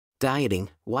Dieting,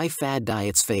 why fad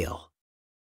diets fail.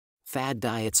 Fad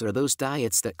diets are those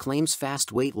diets that claims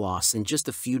fast weight loss in just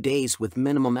a few days with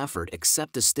minimum effort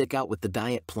except to stick out with the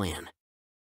diet plan.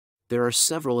 There are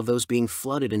several of those being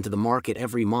flooded into the market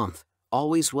every month,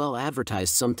 always well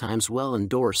advertised, sometimes well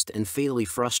endorsed, and fatally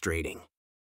frustrating.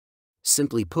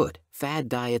 Simply put, fad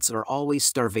diets are always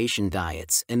starvation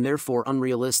diets and therefore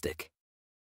unrealistic.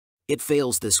 It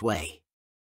fails this way.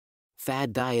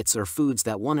 Fad diets are foods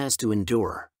that one has to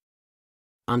endure.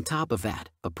 On top of that,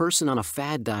 a person on a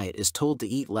fad diet is told to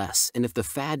eat less, and if the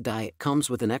fad diet comes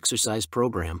with an exercise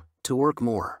program, to work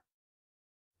more.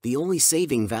 The only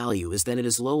saving value is that it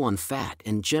is low on fat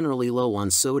and generally low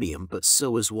on sodium, but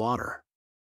so is water.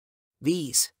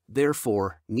 These,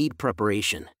 therefore, need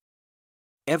preparation.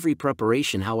 Every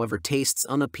preparation, however, tastes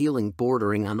unappealing,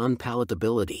 bordering on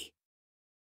unpalatability.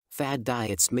 Fad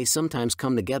diets may sometimes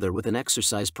come together with an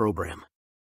exercise program.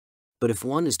 But if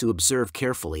one is to observe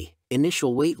carefully,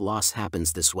 initial weight loss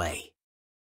happens this way.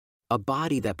 A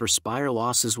body that perspire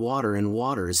losses water, and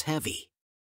water is heavy.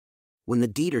 When the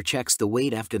dieter checks the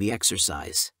weight after the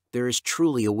exercise, there is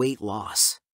truly a weight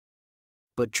loss.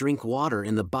 But drink water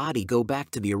and the body go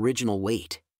back to the original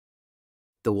weight.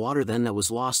 The water then that was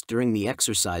lost during the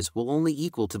exercise will only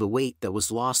equal to the weight that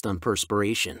was lost on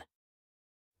perspiration.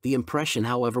 The impression,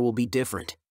 however, will be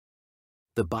different.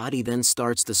 The body then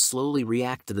starts to slowly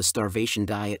react to the starvation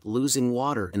diet, losing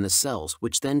water in the cells,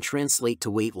 which then translate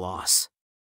to weight loss.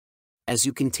 As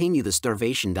you continue the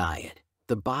starvation diet,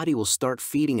 the body will start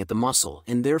feeding at the muscle,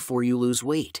 and therefore you lose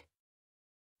weight.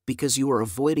 Because you are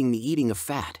avoiding the eating of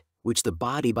fat, which the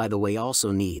body, by the way,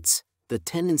 also needs, the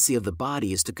tendency of the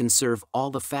body is to conserve all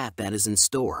the fat that is in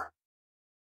store.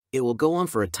 It will go on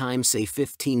for a time, say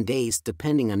 15 days,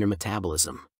 depending on your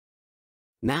metabolism.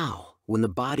 Now, when the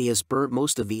body has burnt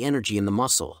most of the energy in the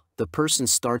muscle, the person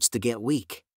starts to get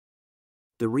weak.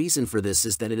 The reason for this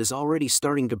is that it is already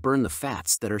starting to burn the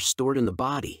fats that are stored in the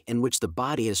body and which the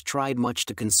body has tried much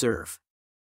to conserve.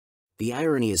 The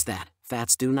irony is that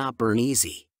fats do not burn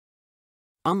easy.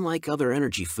 Unlike other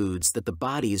energy foods that the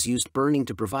body is used burning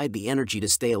to provide the energy to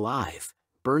stay alive,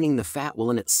 burning the fat will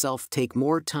in itself take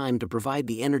more time to provide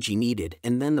the energy needed,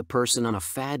 and then the person on a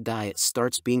fad diet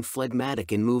starts being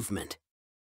phlegmatic in movement.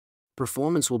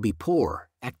 Performance will be poor,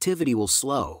 activity will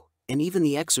slow, and even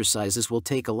the exercises will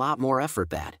take a lot more effort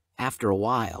that, after a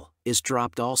while, is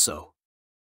dropped also.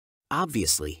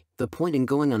 Obviously, the point in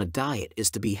going on a diet is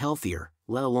to be healthier,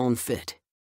 let alone fit.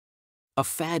 A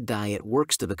fad diet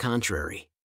works to the contrary.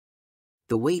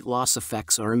 The weight loss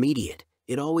effects are immediate,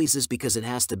 it always is because it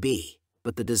has to be,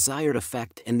 but the desired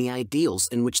effect and the ideals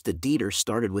in which the dieter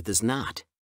started with is not.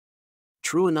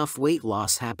 True enough, weight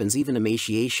loss happens, even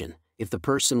emaciation, if the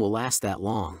person will last that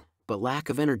long, but lack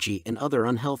of energy and other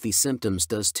unhealthy symptoms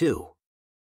does too.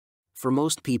 For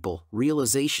most people,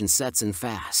 realization sets in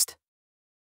fast.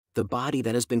 The body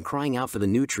that has been crying out for the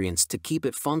nutrients to keep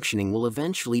it functioning will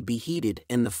eventually be heated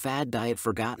and the fad diet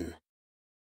forgotten.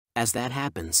 As that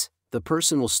happens, the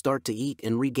person will start to eat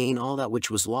and regain all that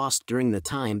which was lost during the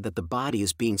time that the body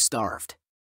is being starved.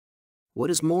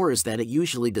 What is more is that it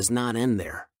usually does not end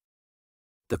there.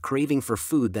 The craving for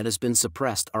food that has been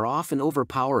suppressed are often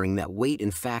overpowering that weight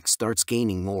in fact starts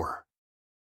gaining more.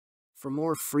 For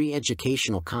more free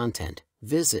educational content,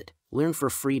 visit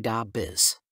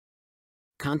learnforfree.biz.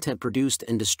 Content produced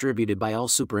and distributed by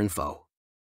AllSuperInfo.